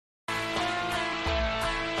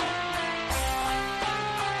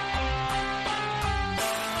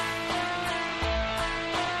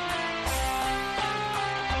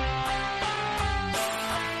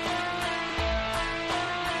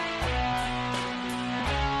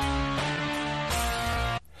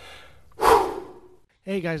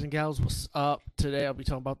Hey guys and gals, what's up? Today I'll be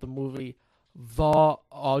talking about the movie Va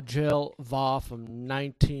or Jill Va from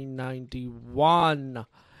 1991.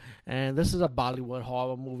 And this is a Bollywood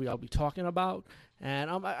horror movie I'll be talking about.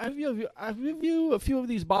 And I review a few of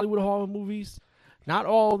these Bollywood horror movies. Not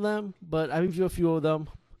all of them, but I review a few of them.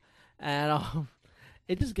 And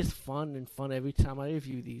it just gets fun and fun every time I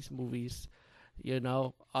review these movies. You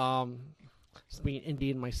know, being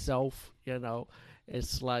Indian myself,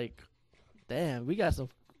 it's like damn, we got some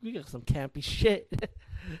campy shit,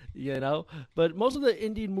 you know. But most of the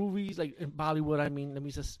Indian movies, like in Bollywood, I mean, let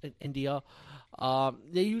me just in India,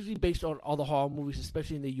 they're usually based on all the horror movies,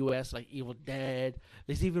 especially in the U.S., like Evil Dead.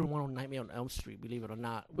 There's even one on Nightmare on Elm Street, believe it or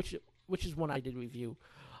not, which is one I did review.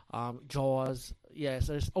 Jaws, yeah.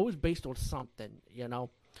 So it's always based on something, you know.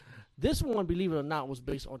 This one, believe it or not, was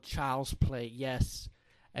based on Child's Play. Yes,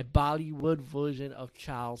 a Bollywood version of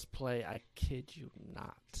Child's Play. I kid you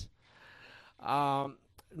not.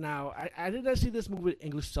 Now I did not see this movie with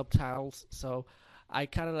English subtitles, so I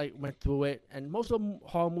kind of like went through it. And most of the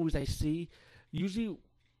horror movies I see, usually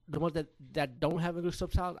the ones that don't have English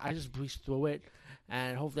subtitles, I just breeze through it,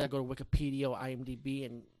 and hopefully I go to Wikipedia or IMDb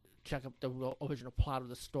and check up the original plot of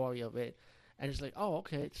the story of it, and it's like, oh,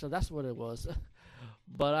 okay, so that's what it was.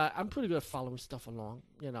 But I'm pretty good at following stuff along,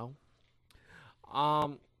 you know.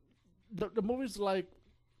 Um, the movie's like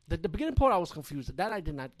the beginning part I was confused. That I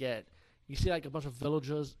did not get. You see like a bunch of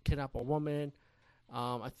villagers kidnap a woman.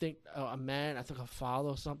 I think a man, I think a father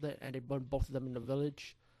or something, and they burn both of them in the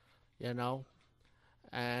village, you know.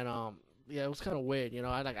 And yeah, it was kind of weird, you know.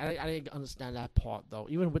 I didn't understand that part though.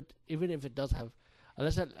 Even if it does have,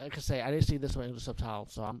 unless like I say, I didn't see this one in the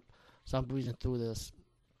subtitles, so I'm breezing through this.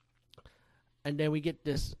 And then we get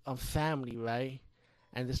this family, right?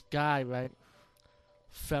 And this guy, right,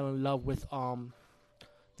 fell in love with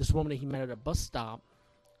this woman that he met at a bus stop.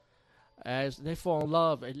 As they fall in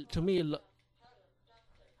love, to me, and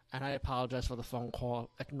I apologize for the phone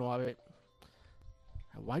call. Ignore it.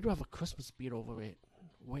 Why do I have a Christmas beat over it?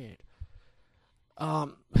 Weird.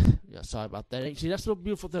 Um, yeah, sorry about that. See, that's the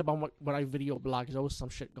beautiful thing about when I video blog. There's always some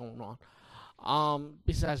shit going on.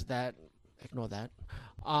 Besides that, ignore that.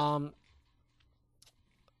 Um,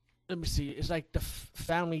 Let me see. It's like the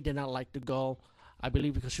family did not like the girl. I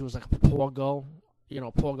believe because she was like a poor girl,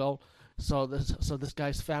 poor girl. So this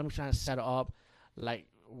guy's family trying to set her up, like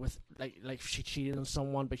with like she cheated on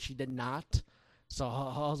someone, but she did not. So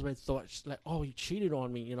her husband thought like, oh, you cheated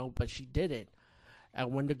on me, but she didn't.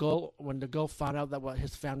 And when the girl found out that what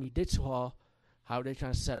his family did to her, how they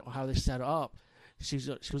set her up, she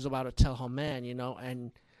was about to tell her man,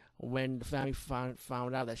 and when the family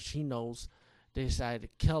found out that she knows, they decided to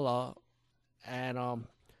kill her. And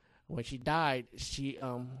when she died, she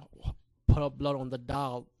put her blood on her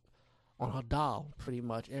doll, pretty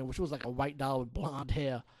much, and which was like a white doll with blonde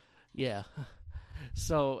hair. Yeah.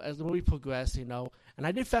 So as the movie progressed, and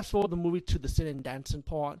I did fast forward the movie to the singing and dancing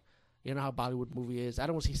part. You know how Bollywood movie is. I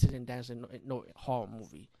don't want to see singing and dancing in no horror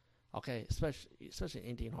movie. Okay, especially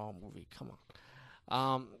Indian horror movie. Come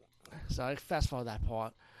on. So I fast forward that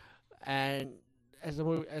part, and as the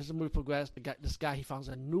movie progressed, this guy he finds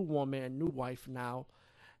a new woman, a new wife now,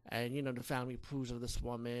 and the family approves of this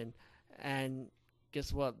woman, and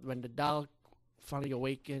guess what? When the doll finally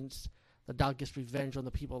awakens, the doll gets revenge on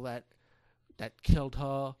the people that killed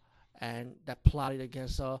her and that plotted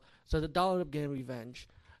against her. So the doll ended up getting revenge.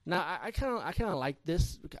 Now I kind of like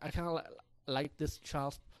this. I kind of like this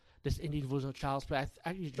Indian version of Child's Play. I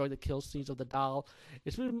actually enjoy the kill scenes of the doll.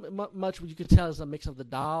 It's really much what you can tell is a mix of the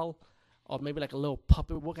doll or maybe like a little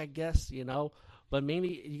puppet work, I guess, But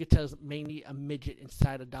mainly you can tell it's mainly a midget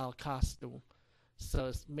inside a doll costume. So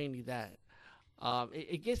it's mainly that.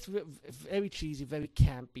 It gets very cheesy, very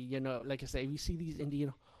campy. Like I say, if you see these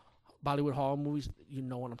Indian Bollywood horror movies, you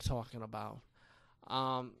know what I'm talking about.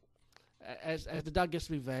 Um, as the doll gets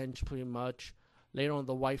revenge, pretty much. Later on,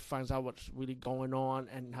 the wife finds out what's really going on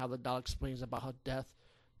and how the doll explains about her death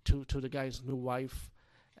to the guy's new wife,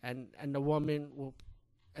 and the woman will,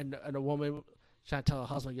 and the woman trying to tell her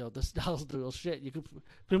husband, yo, this doll's the real shit. You can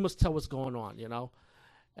pretty much tell what's going on,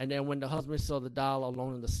 And then when the husband saw the doll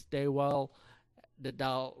alone in the stairwell, the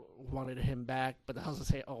doll wanted him back, but the husband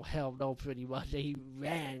said, "Oh hell no!" Pretty much, and he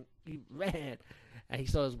ran, and he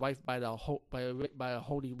saw his wife by a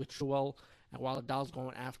holy ritual. And while the doll's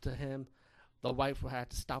going after him, the wife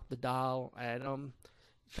had to stop the doll and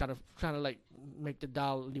trying to like make the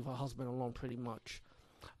doll leave her husband alone, pretty much.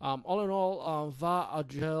 All in all, Va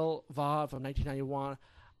Ajil Va from 1991.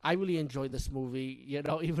 I really enjoyed this movie,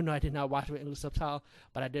 even though I did not watch it with English subtitle,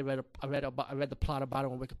 but I read the plot about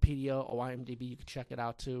it on Wikipedia or IMDb. You can check it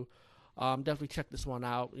out too. Definitely check this one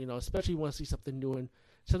out. Especially if you want to see something new and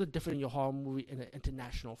something different in your horror movie in an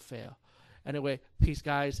international fair. Anyway, peace,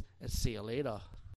 guys, and see you later.